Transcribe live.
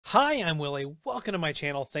Hi, I'm Willie. Welcome to my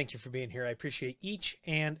channel. Thank you for being here. I appreciate each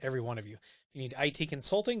and every one of you. If you need IT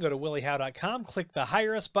consulting, go to williehowe.com, click the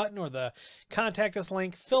Hire Us button or the Contact Us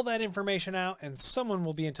link, fill that information out, and someone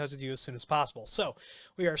will be in touch with you as soon as possible. So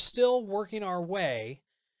we are still working our way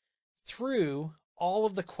through all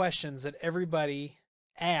of the questions that everybody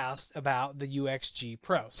asked about the UXG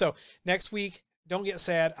Pro. So next week, don't get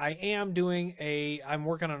sad. I'm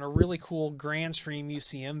working on a really cool Grandstream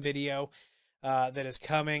UCM video that is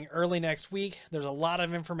coming early next week. There's a lot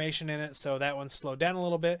of information in it, so that one's slowed down a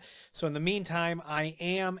little bit. So in the meantime, I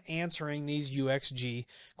am answering these UXG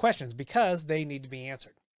questions because they need to be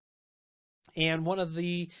answered. And one of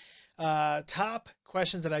the top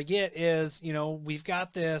questions that I get is, we've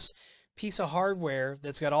got this piece of hardware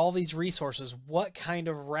that's got all these resources. What kind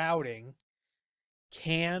of routing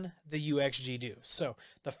can the UXG do? So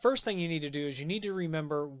the first thing you need to do is you need to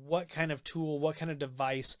remember what kind of tool, what kind of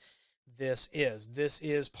device this is. This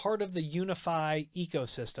is part of the UniFi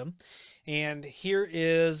ecosystem. And here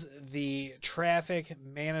is the traffic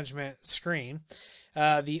management screen.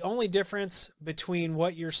 The only difference between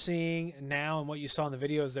what you're seeing now and what you saw in the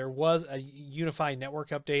video is there was a UniFi network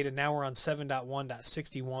update, and now we're on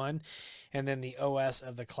 7.1.61, and then the OS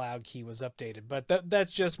of the cloud key was updated. But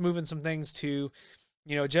that's just moving some things to,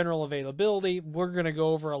 general availability. We're going to go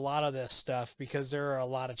over a lot of this stuff because there are a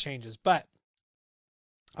lot of changes, but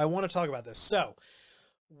I want to talk about this. So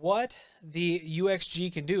what the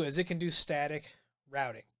UXG can do is it can do static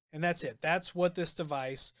routing, and that's it. That's what this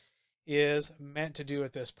device is meant to do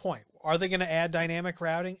at this point. Are they going to add dynamic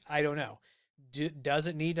routing? I don't know. Does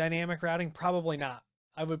it need dynamic routing? Probably not.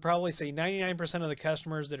 I would probably say 99% of the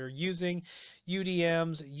customers that are using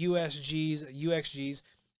UDMs, USGs, UXGs,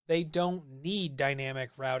 they don't need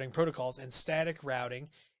dynamic routing protocols, and static routing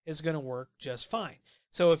is going to work just fine.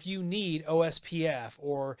 So if you need OSPF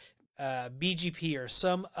or BGP or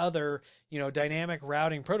some other, dynamic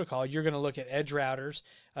routing protocol, you're going to look at edge routers,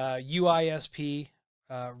 UISP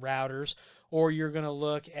routers, or you're going to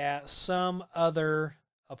look at some other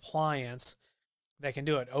appliance that can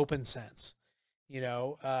do it. OpenSense,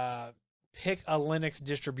 pick a Linux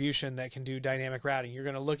distribution that can do dynamic routing. You're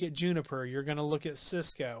going to look at Juniper. You're going to look at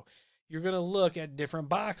Cisco. You're going to look at different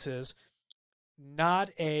boxes. Not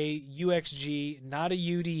a UXG, not a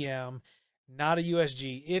UDM, not a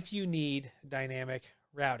USG, if you need dynamic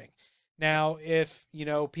routing. Now, if,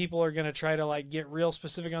 people are going to try to get real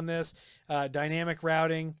specific on this, dynamic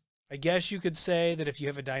routing, I guess you could say that if you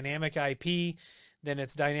have a dynamic IP, then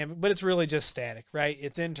it's dynamic, but it's really just static, right?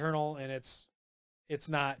 It's internal, and it's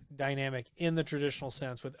not dynamic in the traditional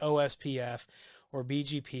sense with OSPF or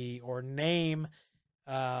BGP, or name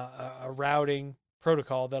a routing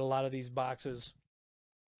protocol that a lot of these boxes,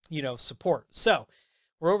 support. So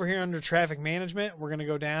we're over here under traffic management. We're going to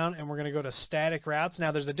go down and we're going to go to static routes.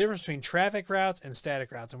 Now there's a difference between traffic routes and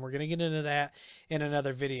static routes, and we're going to get into that in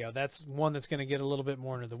another video. That's one that's going to get a little bit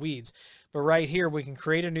more into the weeds. But right here, we can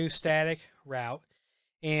create a new static route,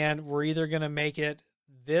 and we're either going to make it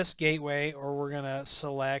this gateway or we're going to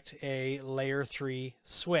select a layer 3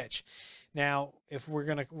 switch. Now, if we're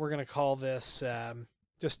going to call this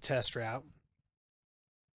just test route.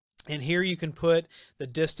 And here you can put the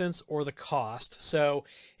distance or the cost. So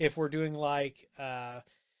if we're doing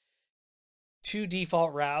two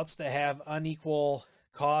default routes that have unequal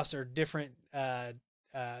cost or different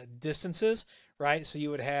distances, right? So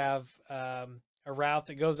you would have a route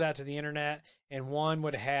that goes out to the internet, and one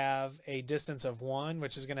would have a distance of 1,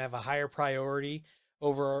 which is going to have a higher priority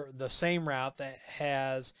over the same route that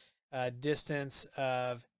has a distance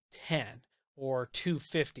of 10. Or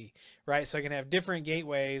 250, right? So I can have different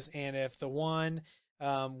gateways, and if the one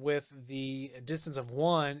with the distance of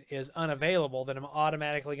 1 is unavailable, then I'm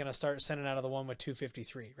automatically going to start sending out of the one with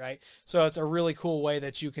 253, right? So it's a really cool way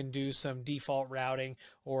that you can do some default routing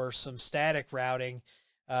or some static routing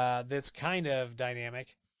that's kind of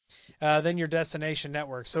dynamic. Then your destination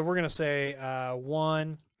network. So we're going to say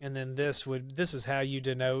 1, and then this is how you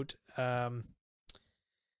denote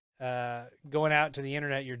going out to the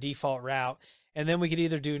internet, your default route. And then we could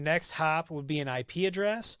either do next hop would be an IP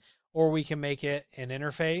address, or we can make it an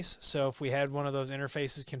interface. So if we had one of those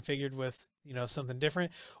interfaces configured with, something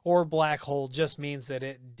different, or black hole just means that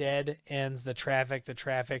it dead ends the traffic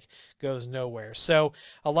goes nowhere. So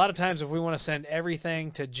a lot of times if we want to send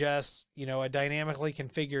everything to just, a dynamically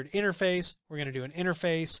configured interface, we're going to do an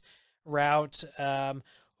interface route.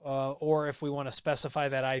 Or if we want to specify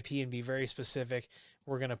that IP and be very specific,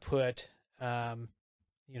 we're going to put, and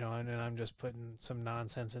I'm just putting some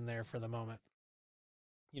nonsense in there for the moment.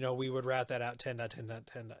 We would route that out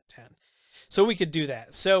 10.10.10.10. So we could do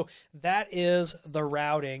that. So that is the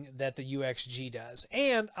routing that the UXG does.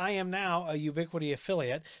 And I am now a Ubiquiti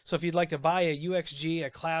affiliate. So if you'd like to buy a UXG, a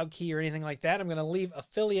cloud key, or anything like that, I'm going to leave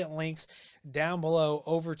affiliate links down below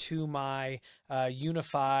over to my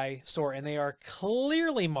UniFi store. And they are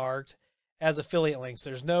clearly marked as affiliate links.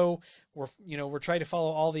 There's no, we're trying to follow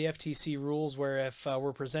all the FTC rules where if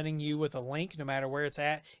we're presenting you with a link, no matter where it's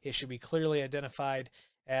at, it should be clearly identified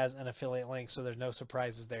as an affiliate link, so there's no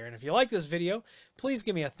surprises there. And if you like this video, please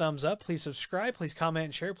give me a thumbs up, please subscribe, please comment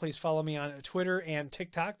and share, please follow me on Twitter and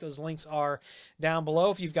TikTok. Those links are down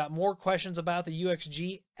below. If you've got more questions about the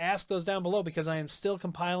UXG, ask those down below, because I am still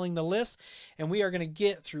compiling the list, and we are going to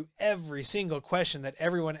get through every single question that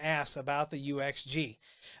everyone asks about the UXG.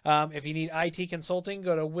 If you need IT consulting,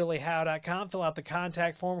 go to williehowe.com, fill out the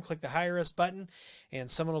contact form, click the Hire Us button, and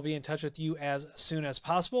someone will be in touch with you as soon as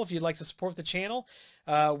possible. If you'd like to support the channel,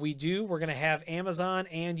 we're going to have Amazon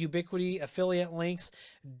and Ubiquiti affiliate links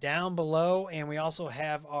down below, and we also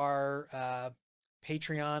have our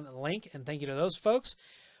Patreon link, and thank you to those folks.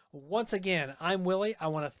 Once again, I'm Willie. I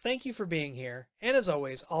want to thank you for being here, and as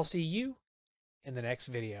always, I'll see you in the next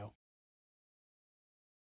video.